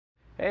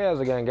Hey,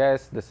 how's it going,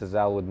 guys? This is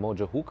Al with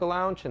Mojo Hookah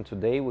Lounge, and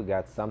today we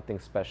got something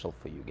special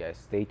for you guys.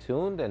 Stay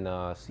tuned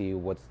and see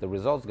what's the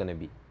results gonna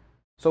be.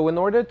 So in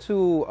order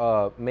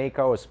to make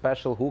our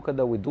special hookah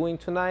that we're doing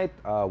tonight,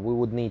 we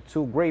would need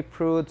 2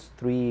 grapefruits,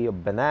 3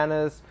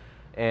 bananas,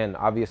 and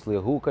obviously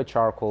a hookah,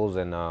 charcoals,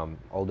 and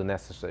all the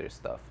necessary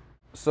stuff.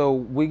 So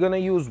we're gonna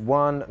use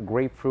 1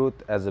 grapefruit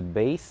as a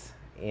base,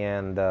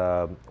 and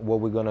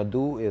what we're gonna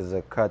do is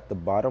cut the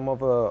bottom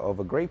of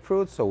a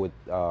grapefruit so it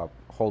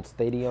holds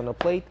steady on a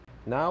plate.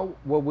 Now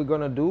what we're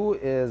gonna do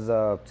is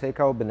take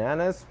our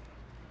bananas,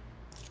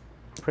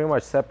 pretty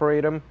much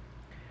separate them,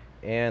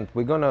 and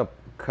we're gonna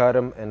cut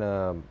them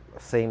in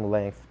same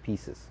length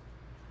pieces.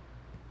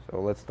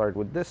 So let's start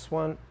with this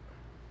one.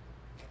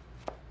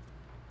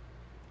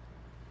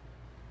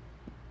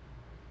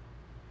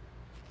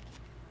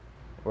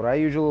 What I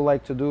usually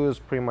like to do is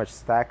pretty much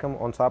stack them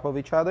on top of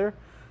each other.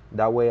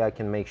 That way I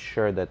can make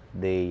sure that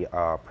they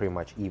are pretty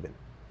much even.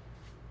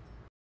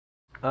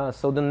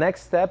 So the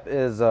next step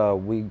is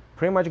we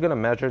pretty much gonna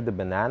measure the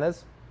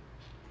bananas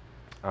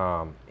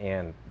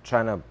and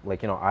trying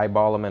to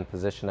eyeball them and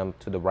position them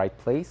to the right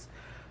place.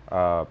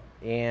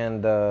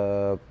 In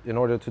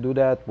order to do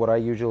that, what I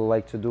usually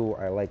like to do,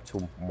 I like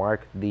to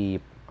mark the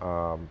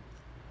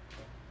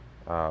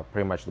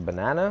pretty much the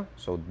banana.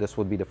 So this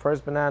would be the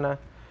first banana,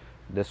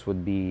 this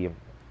would be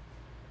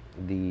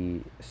the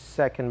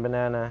second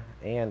banana,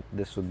 and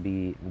this would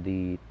be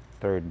the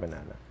third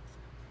banana.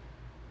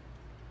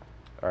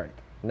 All right,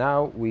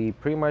 now we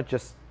pretty much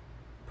just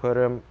put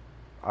them,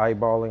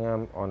 eyeballing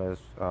them on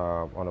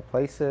the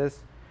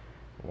places.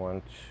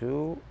 1,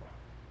 2,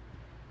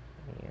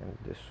 and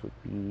this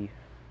would be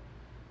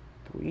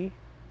 3.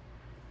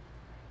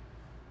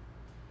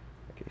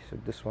 Okay, so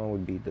this one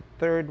would be the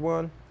third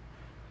one.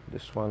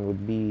 This one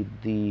would be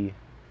the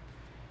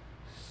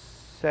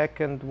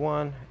second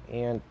one,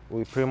 and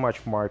we pretty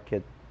much mark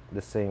it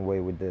the same way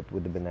we did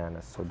with the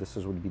bananas. So this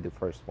would be the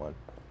first one.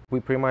 We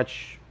pretty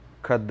much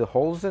cut the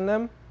holes in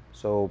them,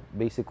 so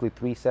basically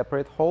 3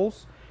 separate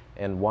holes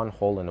and 1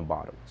 hole in the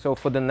bottom. So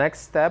for the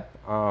next step,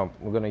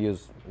 we're gonna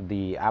use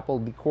the apple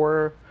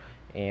decorer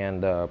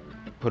and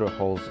put our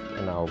holes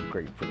in our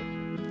grapefruit.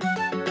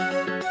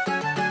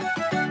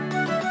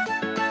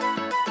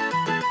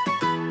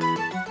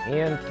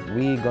 And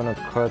we're gonna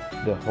cut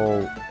the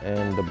hole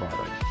in the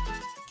bottom.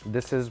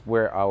 This is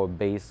where our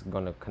base is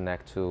gonna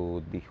connect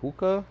to the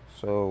hookah,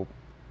 so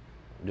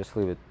just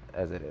leave it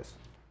as it is.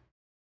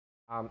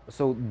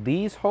 So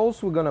these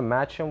holes, we're gonna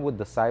match them with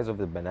the size of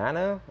the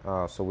banana.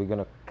 So we're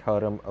gonna cut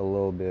them a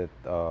little bit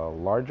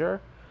larger,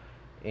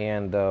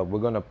 and we're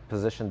gonna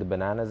position the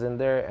bananas in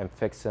there and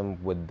fix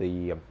them with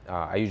the,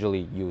 I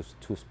usually use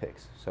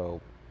toothpicks,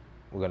 so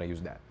we're gonna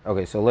use that.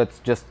 Okay, so let's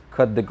just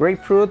cut the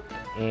grapefruit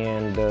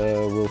and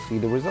we'll see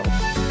the results.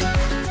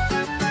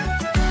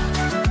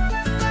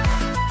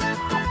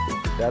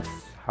 That's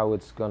how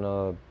it's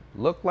gonna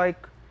look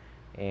like,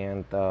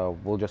 and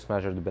we'll just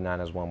measure the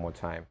bananas one more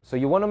time. So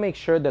you want to make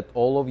sure that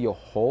all of your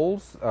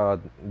holes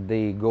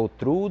they go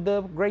through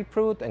the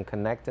grapefruit and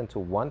connect into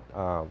one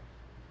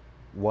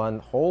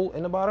hole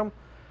in the bottom.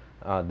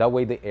 That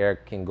way the air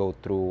can go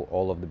through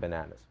all of the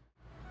bananas.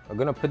 I'm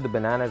gonna put the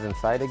bananas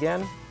inside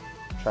again,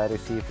 try to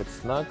see if it's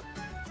snug.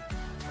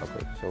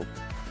 Okay, so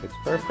it's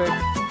perfect.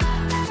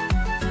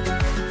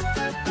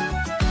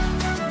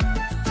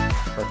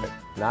 Perfect.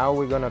 Now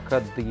we're gonna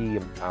cut the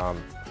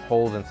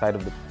holes inside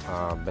of the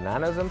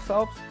bananas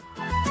themselves.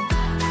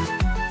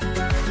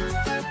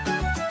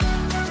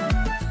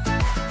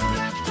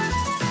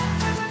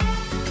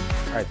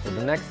 Alright, so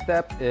the next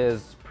step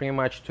is pretty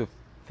much to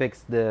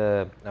fix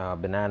the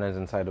bananas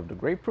inside of the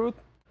grapefruit.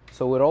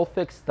 So we're all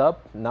fixed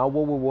up. Now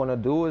what we want to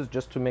do is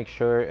just to make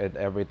sure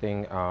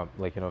everything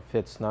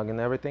fits snug and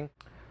everything.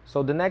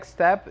 So the next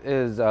step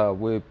is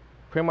we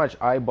pretty much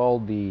eyeball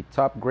the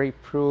top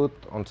grapefruit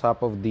on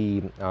top of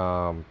the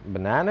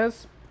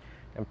bananas,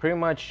 and pretty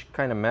much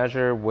kind of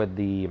measure where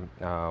the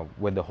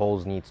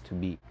holes needs to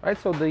be. All right,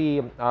 so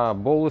the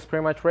bowl is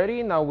pretty much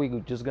ready. Now we're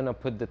just gonna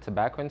put the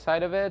tobacco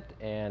inside of it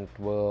and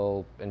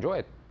we'll enjoy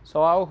it.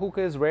 So our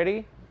hookah is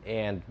ready,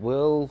 and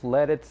we'll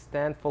let it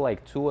stand for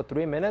like 2 or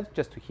 3 minutes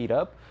just to heat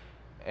up,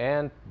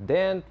 and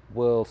then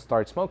we'll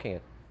start smoking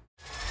it.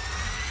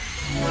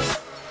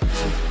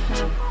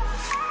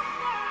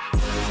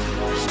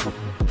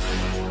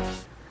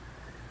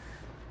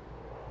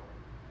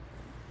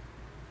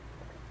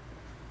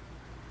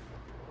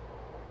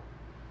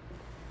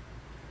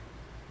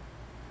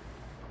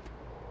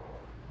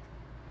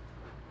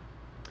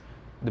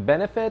 The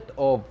benefit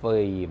of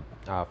a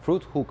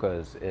fruit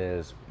hookahs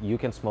is you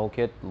can smoke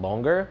it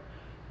longer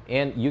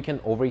and you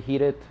can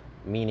overheat it,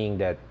 meaning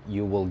that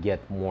you will get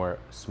more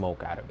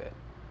smoke out of it.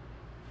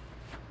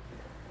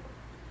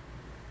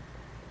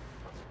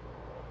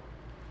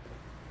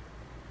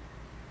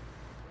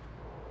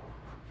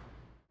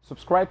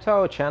 Subscribe to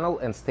our channel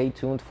and stay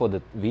tuned for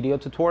the video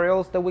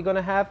tutorials that we're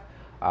gonna have.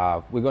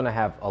 We're gonna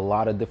have a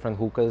lot of different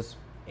hookahs,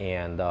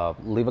 and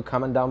leave a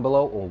comment down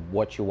below on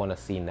what you wanna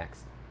see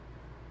next.